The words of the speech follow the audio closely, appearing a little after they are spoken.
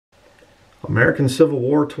American Civil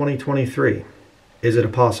War 2023. Is it a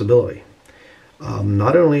possibility?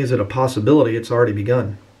 Not only is it a possibility, it's already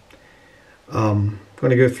begun. I'm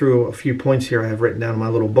going to go through a few points here I have written down in my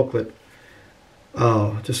little booklet.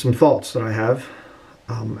 Just some thoughts that I have.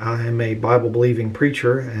 I am a Bible-believing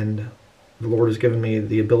preacher, and the Lord has given me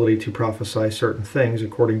the ability to prophesy certain things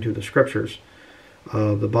according to the Scriptures.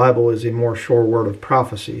 The Bible is a more sure word of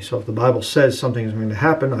prophecy. So if the Bible says something is going to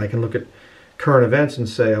happen, I can look at current events and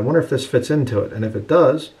say, I wonder if this fits into it. And if it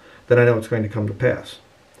does, then I know it's going to come to pass.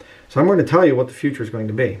 So I'm going to tell you what the future is going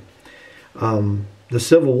to be. The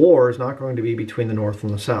Civil War is not going to be between the North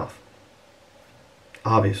and the South.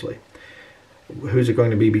 Obviously. Who's it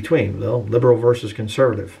going to be between? Well, liberal versus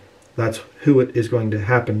conservative. That's who it is going to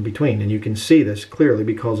happen between. And you can see this clearly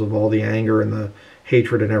because of all the anger and the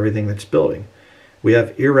hatred and everything that's building. We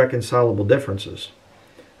have irreconcilable differences.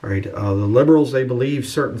 All right, the liberals, they believe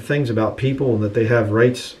certain things about people and that they have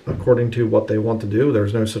rights according to what they want to do.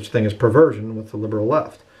 There's no such thing as perversion with the liberal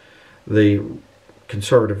left. The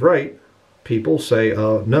conservative right people say,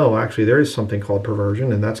 no, actually there is something called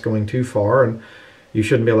perversion, and that's going too far, and you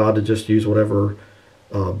shouldn't be allowed to just use whatever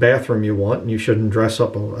bathroom you want, and you shouldn't dress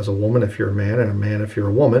up as a woman if you're a man, and a man if you're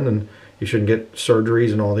a woman, and you shouldn't get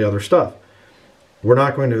surgeries and all the other stuff. We're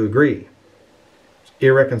not going to agree. It's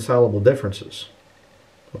irreconcilable differences.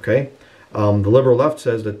 Okay, the liberal left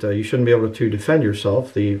says that you shouldn't be able to defend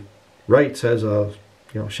yourself. The right says,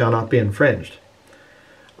 shall not be infringed.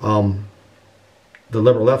 The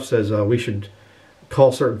liberal left says we should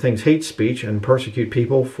call certain things hate speech and persecute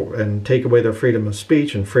people and take away their freedom of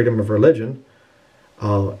speech and freedom of religion.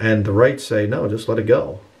 And the right say, no, just let it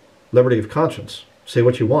go. Liberty of conscience. Say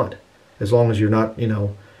what you want, as long as you're not,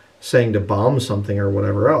 saying to bomb something or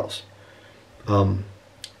whatever else.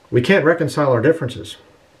 We can't reconcile our differences.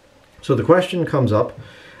 So the question comes up,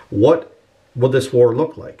 what would this war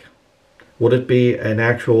look like? Would it be an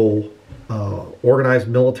actual organized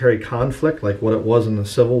military conflict like what it was in the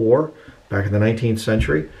Civil War back in the 19th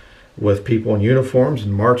century with people in uniforms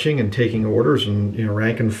and marching and taking orders and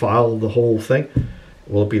rank and file the whole thing?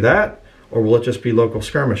 Will it be that, or will it just be local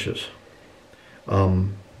skirmishes?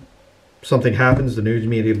 Something happens, the news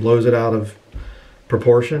media blows it out of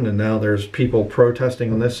proportion, and now there's people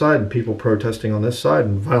protesting on this side and people protesting on this side,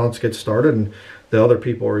 and violence gets started, and the other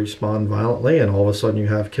people respond violently, and all of a sudden you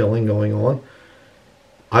have killing going on.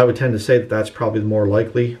 I would tend to say that that's probably the more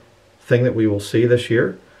likely thing that we will see this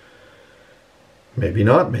year. Maybe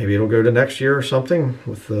not. Maybe it'll go to next year or something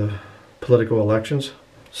with the political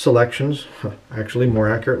selections, actually, more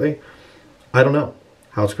accurately. I don't know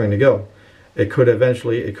how it's going to go. It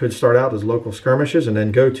could start out as local skirmishes and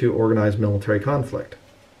then go to organized military conflict.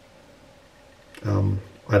 I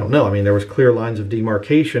don't know. I mean, there was clear lines of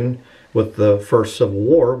demarcation with the first Civil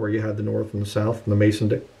War where you had the North and the South and the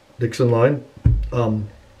Mason-Dixon line.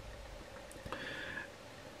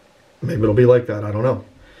 Maybe it'll be like that. I don't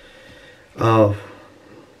know.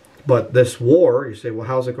 But this war, you say, well,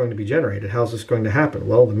 how's it going to be generated? How's this going to happen?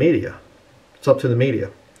 Well, the media. It's up to the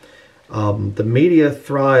media. The media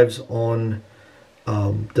thrives on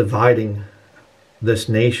dividing this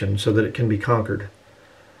nation so that it can be conquered.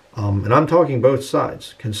 And I'm talking both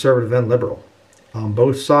sides, conservative and liberal.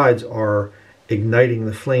 Both sides are igniting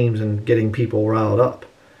the flames and getting people riled up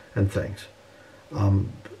and things.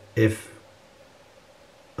 If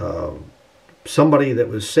somebody that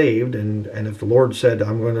was saved, and if the Lord said,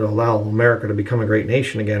 I'm going to allow America to become a great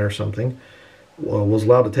nation again or something, was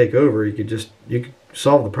allowed to take over, you could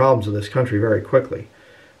solve the problems of this country very quickly.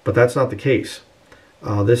 But that's not the case.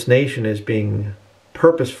 This nation is being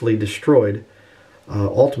purposefully destroyed,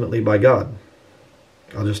 ultimately by God.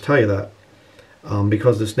 I'll just tell you that.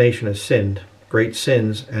 Because this nation has sinned, great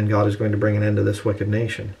sins, and God is going to bring an end to this wicked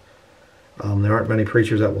nation. There aren't many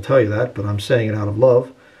preachers that will tell you that, but I'm saying it out of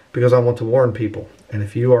love because I want to warn people. And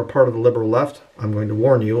if you are part of the liberal left, I'm going to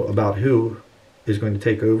warn you about who is going to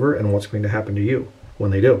take over and what's going to happen to you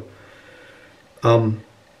when they do.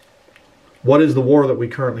 What is the war that we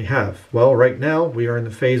currently have? Well, right now we are in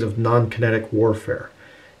the phase of non-kinetic warfare.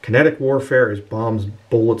 Kinetic warfare is bombs,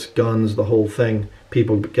 bullets, guns, the whole thing.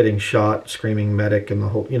 People getting shot, screaming medic, and the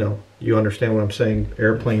whole, you understand what I'm saying.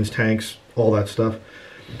 Airplanes, tanks, all that stuff.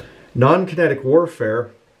 Non-kinetic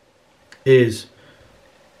warfare is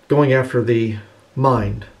going after the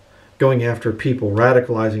mind, going after people,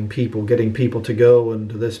 radicalizing people, getting people to go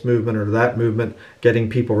into this movement or that movement, getting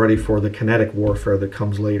people ready for the kinetic warfare that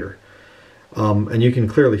comes later. And you can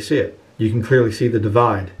clearly see it. You can clearly see the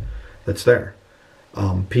divide that's there.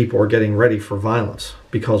 People are getting ready for violence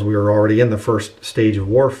because we are already in the first stage of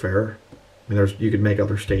warfare. I mean, you could make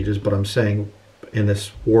other stages, but I'm saying in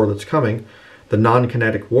this war that's coming, the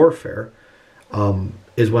non-kinetic warfare,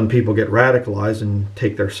 is when people get radicalized and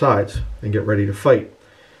take their sides and get ready to fight.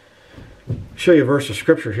 I'll show you a verse of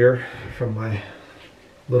scripture here from my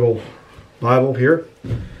little Bible here.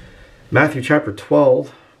 Matthew chapter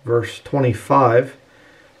 12, verse 25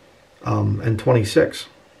 and 26.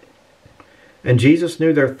 And Jesus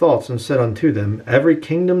knew their thoughts and said unto them, Every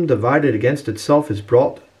kingdom divided against itself is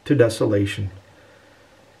brought to desolation.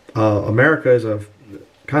 America is a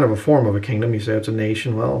kind of a form of a kingdom. You say it's a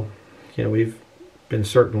nation. Well, you know, we've been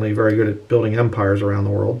certainly very good at building empires around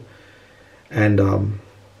the world. And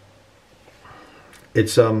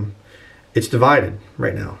it's divided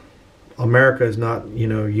right now. America is not, you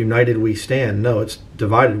know, united we stand. No, it's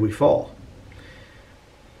divided we fall.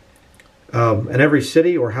 And every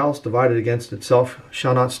city or house divided against itself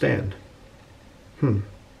shall not stand.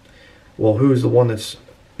 Well, who's the one that's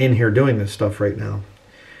in here doing this stuff right now?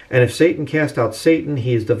 And if Satan cast out Satan,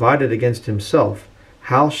 he is divided against himself.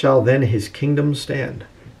 How shall then his kingdom stand?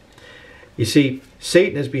 You see,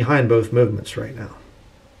 Satan is behind both movements right now.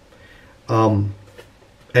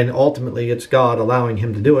 And ultimately, it's God allowing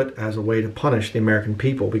him to do it as a way to punish the American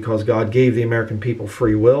people, because God gave the American people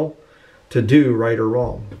free will to do right or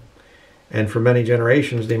wrong. And for many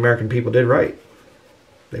generations, the American people did right.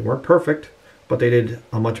 They weren't perfect, but they did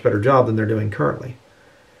a much better job than they're doing currently.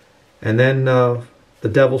 And then the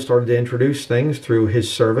devil started to introduce things through his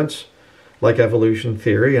servants, like evolution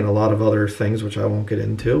theory and a lot of other things which I won't get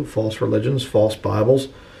into, false religions, false Bibles,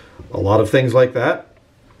 a lot of things like that.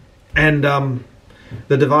 And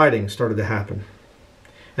the dividing started to happen.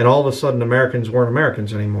 And all of a sudden, Americans weren't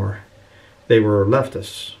Americans anymore. They were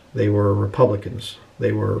leftists. They were Republicans.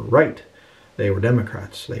 They were right. They were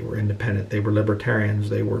Democrats. They were independent. They were libertarians.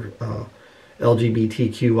 They were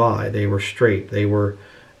LGBTQI. They were straight. They were,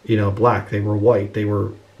 you know, black. They were white. They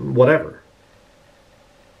were whatever.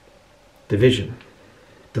 Division.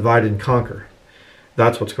 Divide and conquer.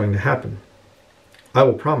 That's what's going to happen. I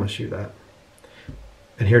will promise you that.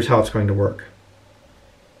 And here's how it's going to work.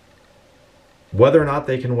 Whether or not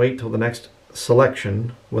they can wait till the next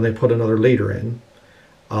selection when they put another leader in,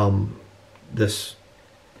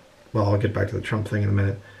 well, I'll get back to the Trump thing in a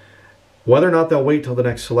minute. Whether or not they'll wait till the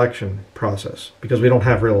next selection process, because we don't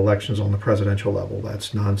have real elections on the presidential level.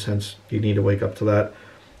 That's nonsense. You need to wake up to that.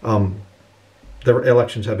 The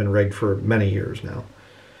elections have been rigged for many years now.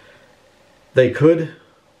 They could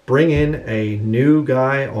bring in a new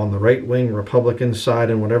guy on the right-wing Republican side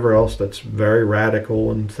and whatever else that's very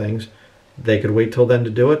radical and things. They could wait till then to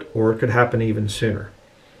do it, or it could happen even sooner.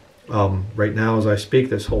 Right now, as I speak,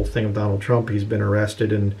 this whole thing of Donald Trump, he's been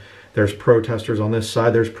arrested, and there's protesters on this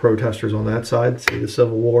side, there's protesters on that side. See the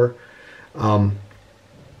Civil War.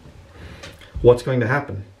 What's going to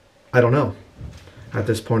happen? I don't know at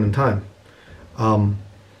this point in time.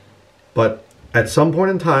 But at some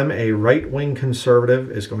point in time, a right-wing conservative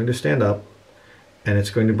is going to stand up, and it's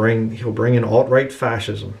going to he'll bring in alt-right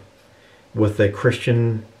fascism with a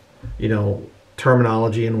Christian, you know,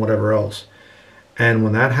 terminology and whatever else. And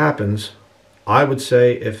when that happens, I would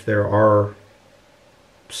say if there are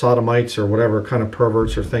sodomites or whatever kind of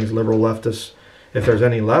perverts or things, liberal leftists, if there's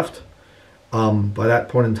any left, by that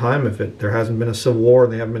point in time, if there hasn't been a civil war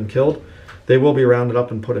and they haven't been killed, they will be rounded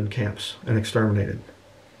up and put in camps and exterminated.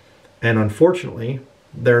 And unfortunately,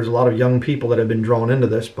 there's a lot of young people that have been drawn into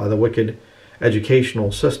this by the wicked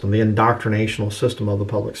educational system, the indoctrinational system of the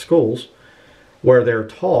public schools, where they're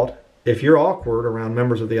taught, if you're awkward around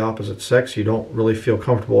members of the opposite sex, you don't really feel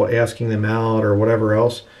comfortable asking them out or whatever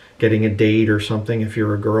else, getting a date or something. If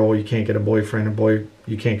you're a girl, you can't get a boyfriend, a boy,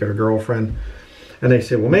 you can't get a girlfriend. And they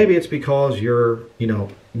say, well, maybe it's because you're, you know,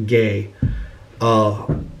 gay.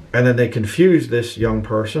 And then they confuse this young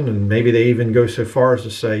person, and maybe they even go so far as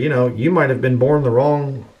to say, you know, you might have been born the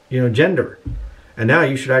wrong, you know, gender. And now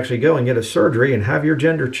you should actually go and get a surgery and have your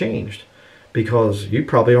gender changed because you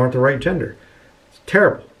probably aren't the right gender. It's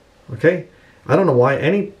terrible. Okay? I don't know why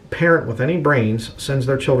any parent with any brains sends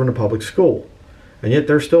their children to public school. And yet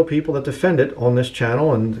there's still people that defend it on this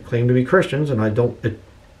channel and claim to be Christians, and it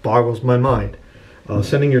boggles my mind.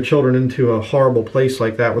 Sending your children into a horrible place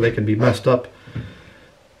like that where they can be messed up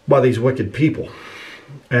by these wicked people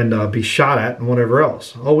and be shot at and whatever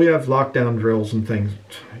else. Oh, we have lockdown drills and things.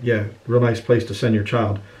 Yeah, real nice place to send your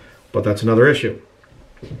child, but that's another issue.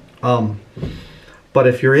 But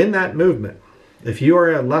if you're in that movement, if you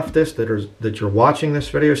are a leftist that you're watching this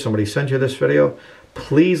video, somebody sent you this video,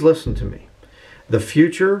 please listen to me. The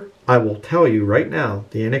future, I will tell you right now,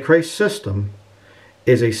 the Antichrist system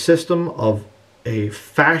is a system of a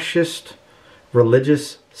fascist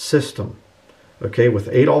religious system. Okay, with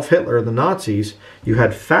Adolf Hitler and the Nazis, you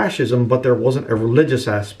had fascism, but there wasn't a religious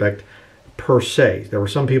aspect per se. There were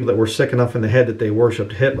some people that were sick enough in the head that they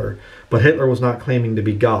worshipped Hitler, but Hitler was not claiming to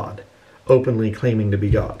be God, openly claiming to be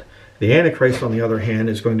God. The Antichrist, on the other hand,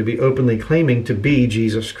 is going to be openly claiming to be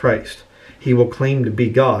Jesus Christ. He will claim to be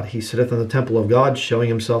God. He sitteth in the temple of God, showing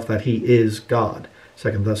himself that he is God. 2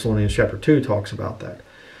 Thessalonians chapter 2 talks about that.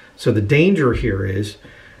 So the danger here is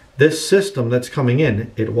this system that's coming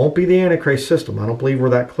in, it won't be the Antichrist system. I don't believe we're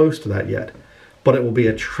that close to that yet. But it will be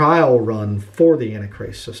a trial run for the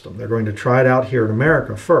Antichrist system. They're going to try it out here in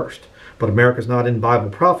America first. But America's not in Bible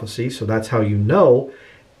prophecy, so that's how you know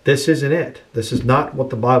this isn't it. This is not what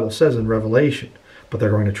the Bible says in Revelation. But they're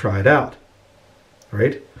going to try it out.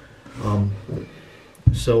 Right?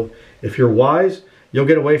 So if you're wise, you'll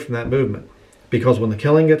get away from that movement. Because when the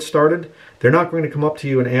killing gets started, they're not going to come up to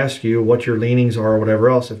you and ask you what your leanings are or whatever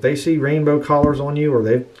else. If they see rainbow collars on you or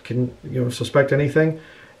they can suspect anything,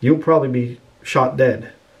 you'll probably be shot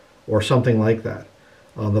dead or something like that.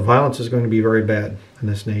 The violence is going to be very bad in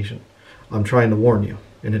this nation. I'm trying to warn you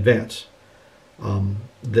in advance.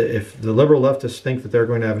 If the liberal leftists think that they're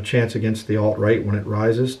going to have a chance against the alt-right when it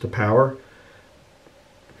rises to power,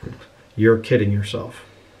 you're kidding yourself.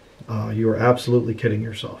 You are absolutely kidding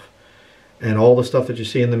yourself. And all the stuff that you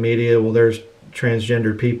see in the media, well, there's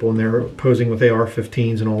transgendered people and they're posing with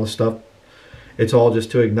AR-15s and all this stuff. It's all just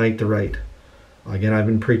to ignite the right. Again, I've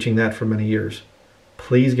been preaching that for many years.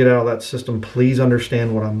 Please get out of that system. Please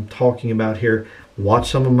understand what I'm talking about here. Watch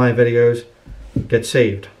some of my videos. Get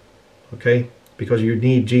saved. Okay? Because you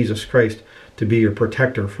need Jesus Christ to be your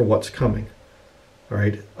protector for what's coming. All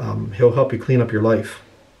right? He'll help you clean up your life.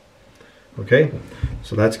 Okay?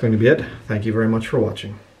 So that's going to be it. Thank you very much for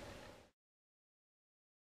watching.